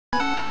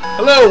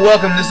Hello,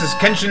 welcome. This is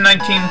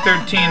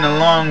Kenshin1913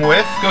 along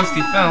with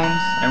Ghosty Films,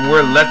 and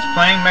we're Let's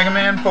Playing Mega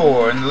Man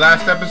 4. In the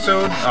last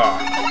episode,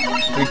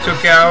 we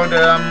took out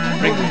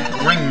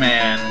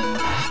Ringman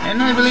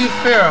and I believe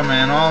Pharaoh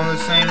Man all in the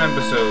same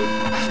episode.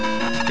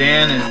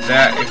 Dan is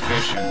that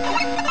efficient.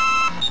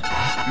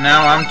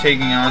 Now I'm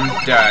taking on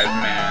Dive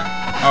Man.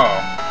 Oh,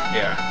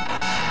 yeah.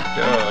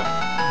 Duh.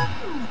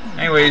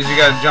 Anyways, you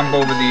gotta jump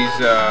over these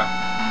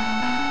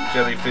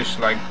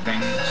jellyfish-like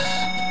things.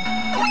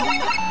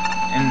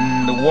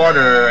 In the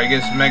water, I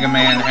guess Mega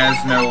Man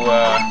has no,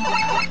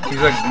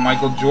 he's like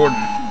Michael Jordan.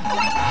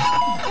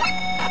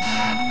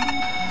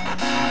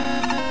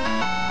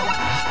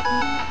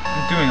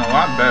 I'm doing a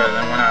lot better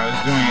than when I was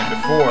doing it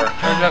before.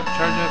 charge up,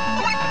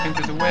 I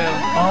think there's a whale.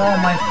 Oh,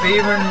 my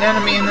favorite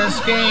enemy in this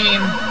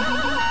game.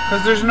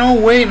 Because there's no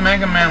way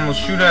Mega Man will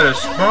shoot at a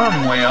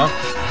sperm whale.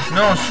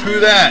 No,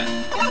 screw that.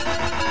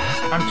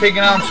 I'm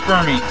taking out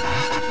Spermy.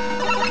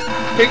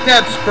 Take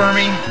that,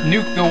 Spermy.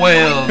 Nuke the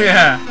whale.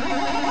 Yeah.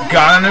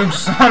 Gotta nuke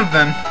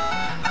something.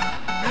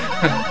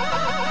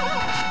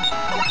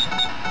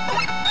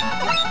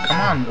 Come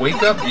on,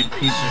 wake up, you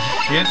piece of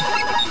shit.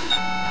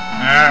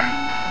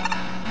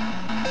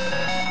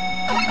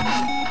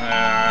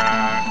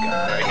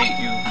 God, I hate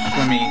you,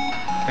 swimmy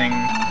thing.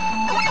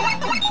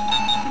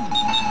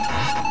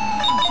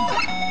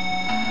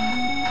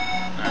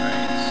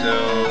 Alright, so...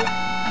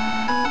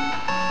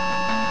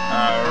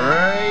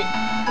 Alright.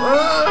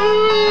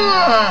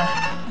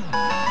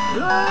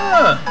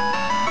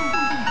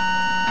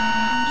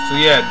 So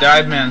yeah,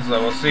 Dive Man's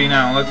level. See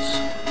now, let's...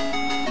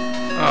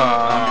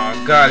 Oh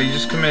god, he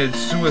just committed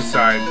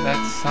suicide. That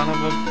son of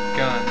a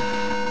gun.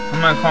 I'm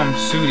gonna call him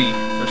Sooty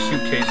for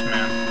Suitcase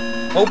Man.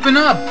 Open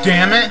up,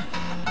 damn it!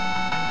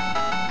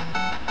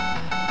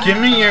 Give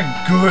me your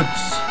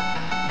goods.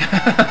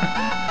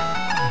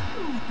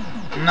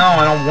 No,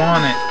 I don't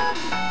want it.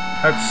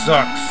 That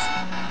sucks.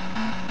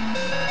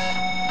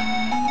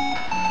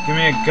 Give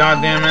me a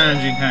goddamn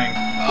energy tank.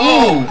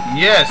 Oh!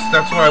 Yes,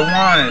 that's what I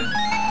wanted.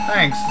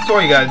 Thanks. That's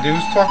all you gotta do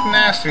is talk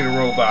nasty to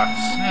robots.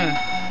 I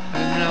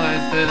didn't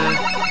realize that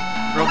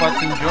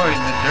robots enjoyed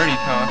the dirty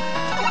talk.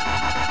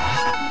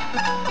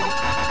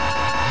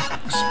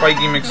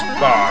 Spiky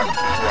McSpog.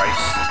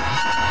 Christ.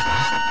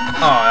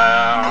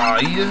 Oh,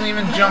 he doesn't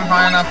even jump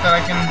high enough that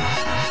I can...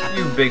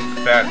 You big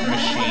fat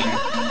machine.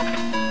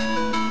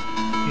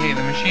 Hey,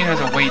 the machine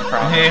has a weight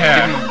problem.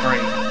 Yeah. Give him a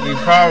break. He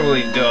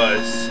probably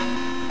does.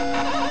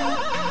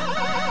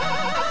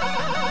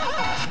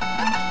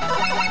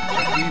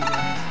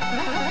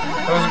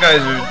 Those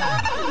guys are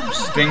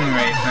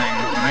stingray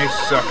things, and they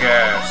suck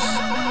ass.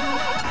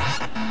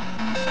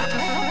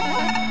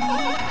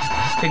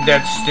 Take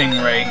that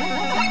stingray.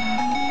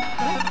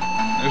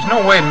 There's no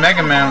way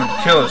Mega Man would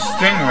kill a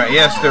stingray.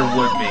 Yes, there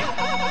would be.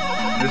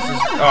 This is...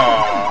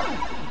 Aww.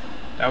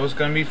 That was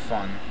gonna be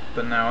fun,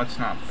 but now it's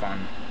not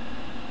fun.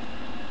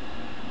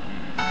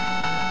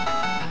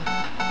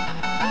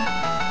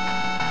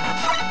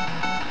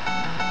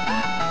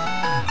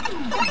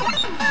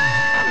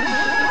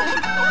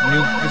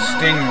 Nuke the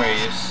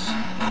stingrays.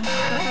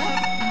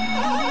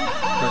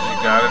 Because you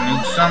gotta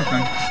nuke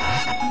something.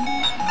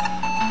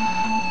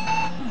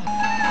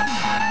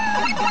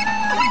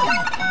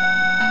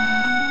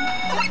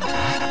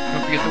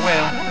 Don't forget the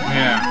whale.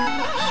 Yeah.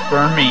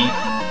 Spermy.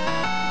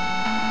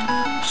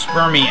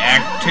 Spermy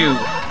Act 2.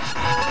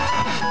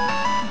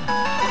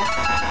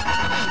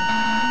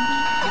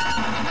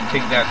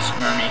 Take that,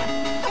 Spermy.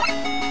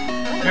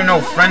 You're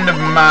no friend of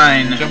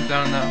mine. Jump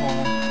down that hole.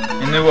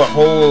 Into a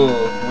hole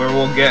where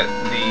we'll get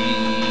the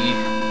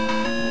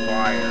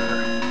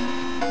wire.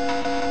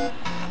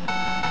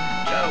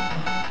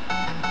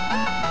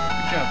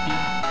 Good job,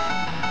 Pete.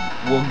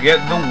 We'll get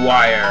the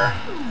wire.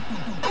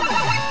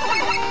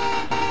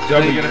 So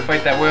you're gonna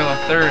fight that whale a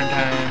third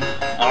time.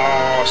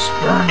 Oh,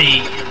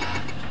 Spermy.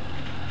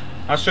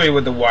 I'll show you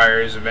what the wire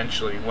is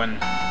eventually when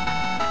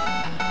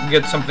you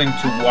get something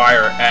to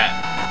wire at.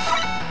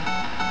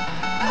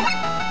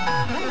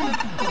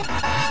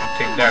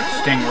 Take that,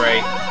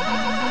 Stingray.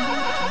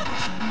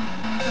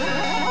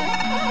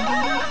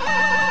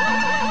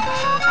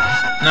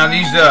 Now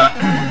these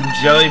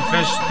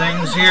jellyfish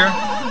things here,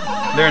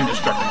 they're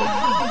indestructible.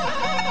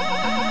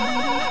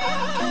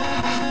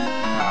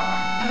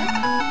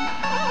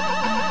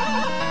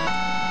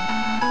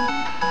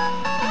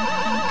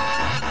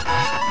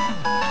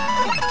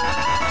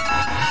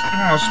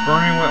 Oh,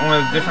 Spermy went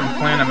with a different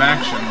plan of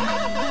action.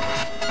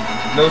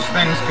 Those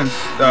things can,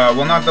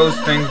 well, not those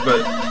things,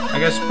 but I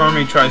guess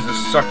Spermy tries to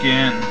suck you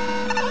in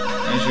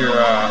as you're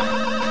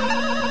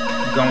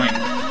going.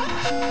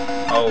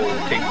 Oh,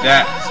 take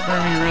that.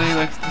 Spermy really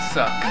likes to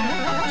suck.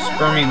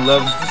 Spermy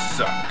loves to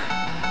suck.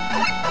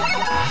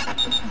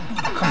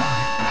 Oh, come on.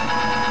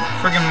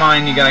 Friggin'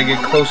 mine, you gotta get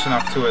close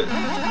enough to it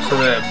so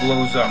that it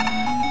blows up.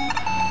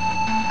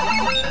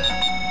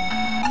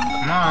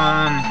 Come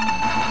on.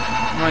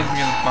 Reminds me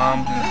of the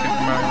bombs in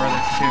Super Mario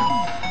Brothers 2.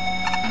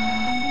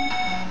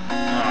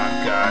 Oh,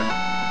 God.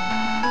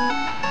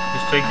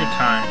 Just take your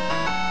time.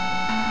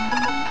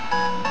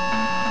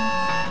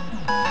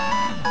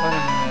 What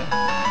is it?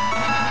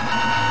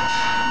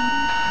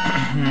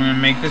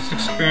 make this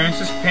experience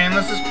as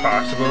painless as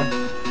possible.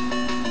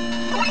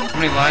 How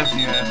many lives do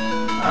you have?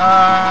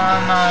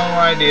 No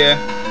idea.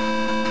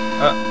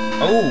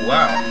 Oh,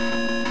 wow.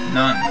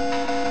 None.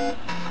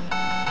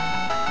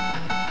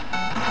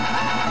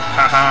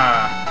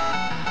 Haha.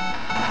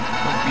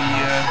 Don't be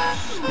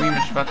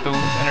squeamish about those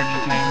energy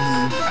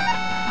tanks.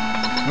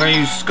 I'm gonna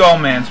use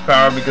Skullman's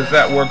power because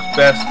that works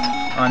best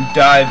on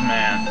Dive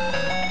Man.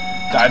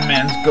 Dive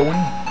Man's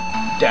going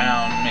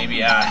down,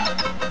 maybe.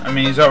 I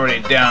mean, he's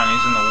already down.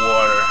 He's in the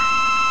water.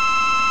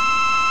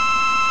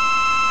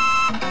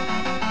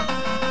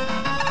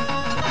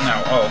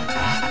 No, oh.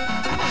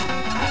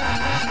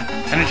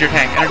 Energy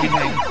tank, energy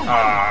tank.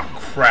 Ah,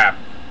 crap.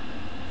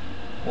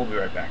 We'll be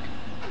right back.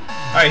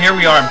 Alright, here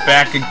we are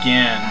back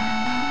again.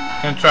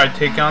 Gonna try to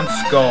take on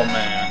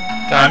Skullman.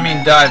 Dive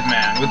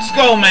Man with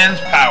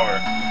Skullman's power.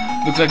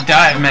 Looks like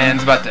Dive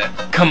Man's about to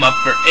come up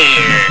for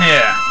air.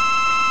 Yeah.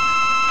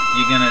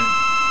 You're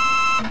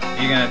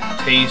gonna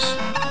taste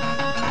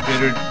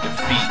bitter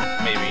defeat,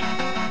 maybe.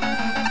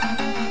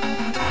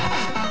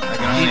 I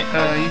can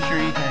only use your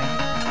E-tank.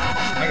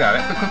 I got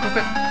it.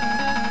 Quick.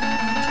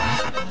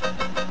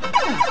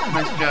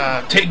 Nice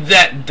job. Take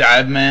that,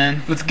 Dive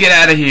Man. Let's get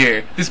out of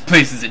here. This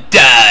place is a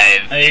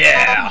dive.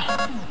 Yeah.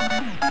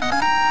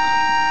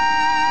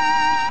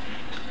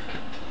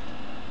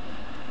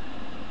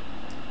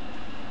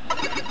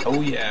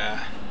 Oh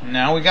yeah.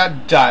 Now we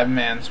got Dive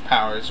Man's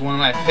powers. One of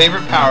my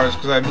favorite powers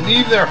because I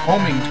believe they're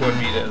homing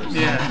torpedoes.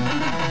 Yeah.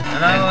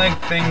 And I like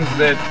things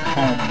that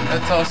home.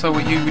 That's also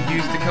what you would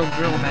use to kill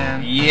Drill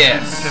Man.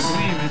 Yes. Which I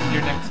believe is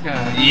your next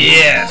guy.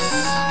 Yes.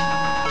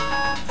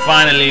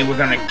 Finally, we're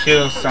gonna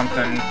kill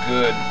something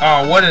good.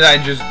 Oh, what did I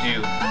just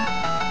do?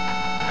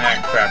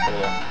 Ah, crap.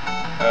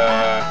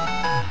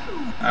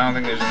 I don't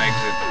think there's an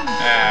exit.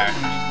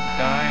 You just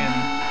die and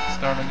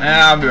start again.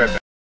 I'll be right back.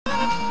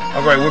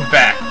 Alright, we're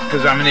back,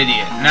 because I'm an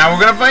idiot. Now we're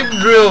gonna fight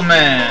Drill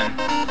Man.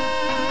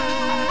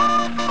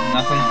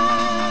 Nothing?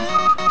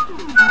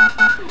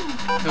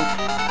 Nope.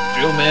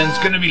 Drill Man's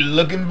gonna be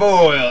looking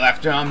boiled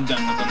after I'm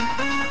done with him.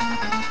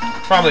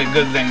 Probably a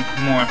good thing,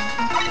 more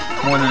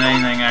than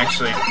anything,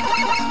 actually.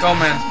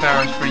 Skullman's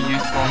power is pretty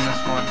useful in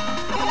this one.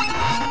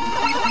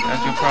 As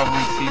you'll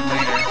probably see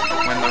later,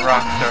 when the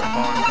rocks start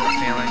falling from the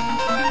ceiling.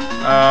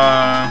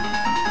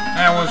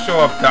 Yeah, we'll show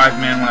off Dive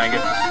Man when I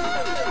get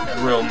to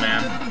Drill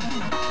Man.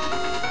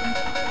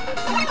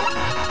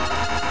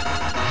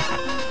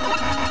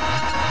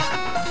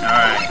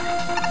 Alright.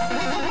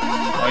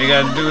 All you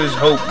gotta do is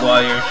hope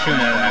while you're shooting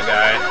at that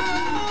guy.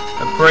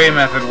 The prey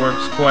method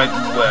works quite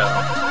well.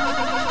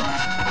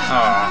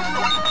 Aww.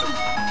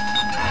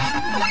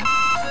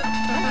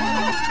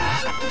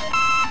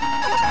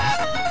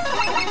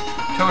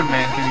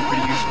 Toadman can be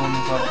pretty useful in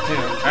this level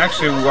too.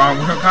 Actually,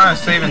 we're kind of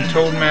saving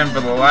Toadman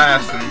for the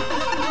last, and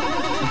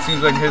it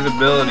seems like his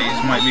abilities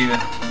might be the...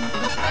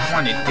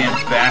 Come on, you damn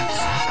bats.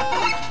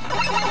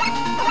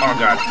 Oh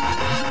god.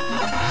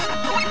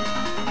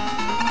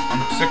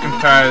 I'm sick and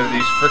tired of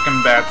these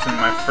frickin' bats in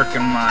my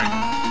frickin' mind.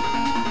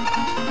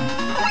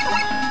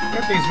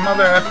 Get these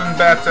mother effing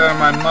bats out of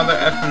my mother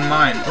effing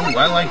mind. Ooh,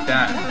 I like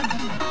that.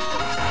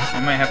 I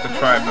might have to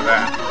try for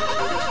that.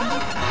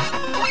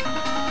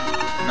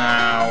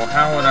 Now,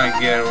 how would I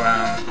get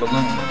around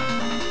Balloon?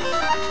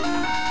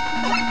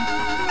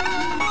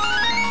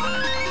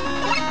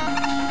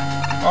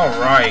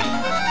 Alright.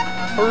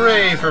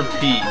 Hooray for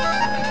Pete.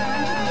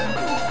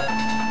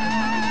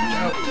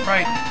 Oh,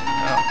 right.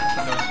 Oh,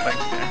 there were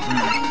spikes there.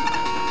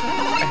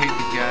 I hate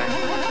these guys.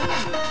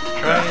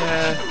 Try,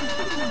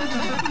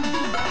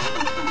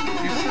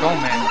 do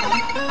Skullman.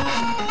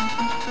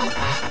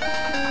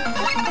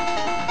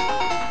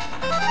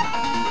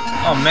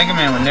 Oh, Mega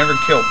Man would never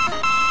kill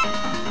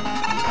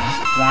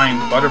flying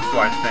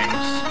butterfly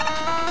things.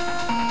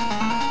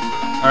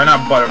 Or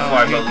not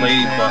butterfly, but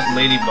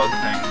ladybug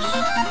things.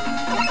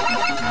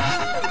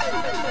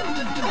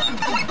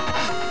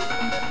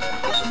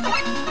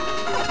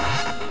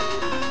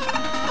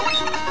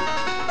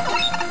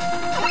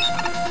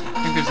 I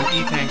think there's an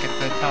E-tank at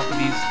the top of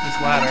this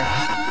ladder.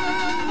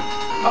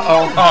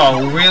 Uh-oh.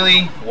 Oh,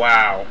 really?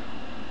 Wow.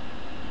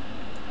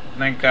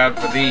 Thank God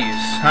for these.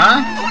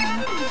 Huh?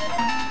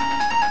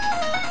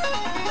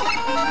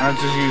 I'll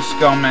just use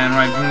Skullman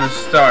right from the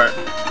start.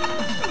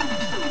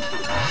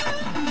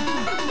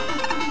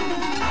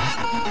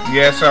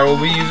 Yes, I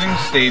will be using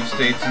stage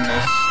states in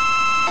this.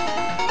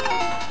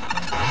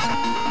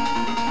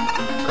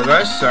 Because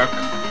I suck.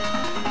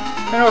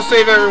 And it'll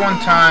save everyone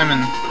time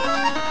and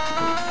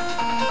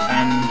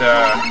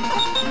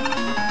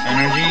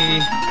energy,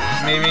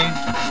 maybe?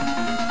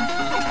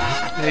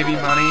 Maybe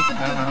money,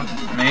 I don't know.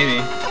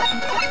 Maybe.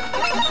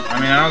 I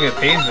mean, I don't get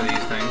paid for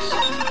these things.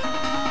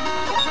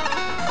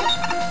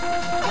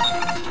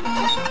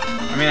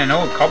 I mean, I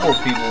know a couple of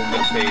people who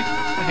get paid.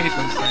 I hate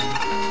those things.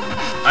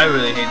 I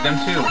really hate them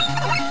too.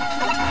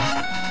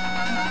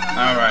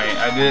 Alright,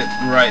 I did it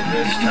right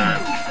this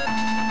time.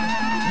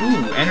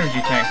 Ooh,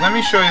 energy tank. Let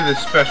me show you the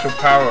special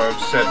power of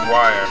said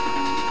wire.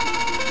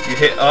 You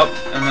hit up,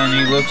 and then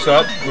he looks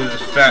up with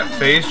his fat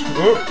face.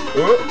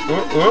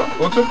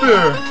 What's up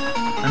there?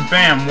 And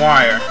bam,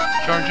 wire.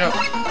 Charge up.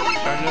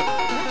 Charge up.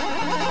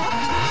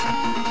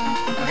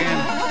 Again.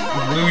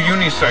 Blue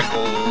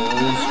unicycles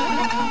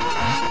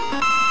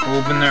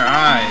open their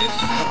eyes.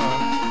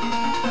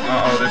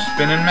 Uh-oh, they're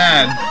spinning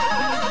mad.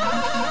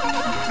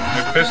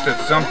 They're pissed at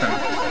something.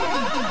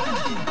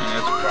 And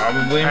it's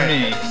probably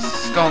me.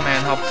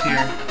 Skullman helps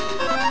here.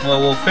 Well,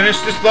 we'll finish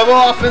this level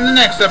off in the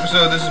next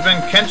episode. This has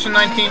been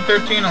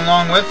Kenshin1913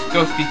 along with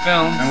Ghosty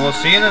Films. And we'll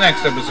see you in the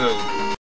next episode.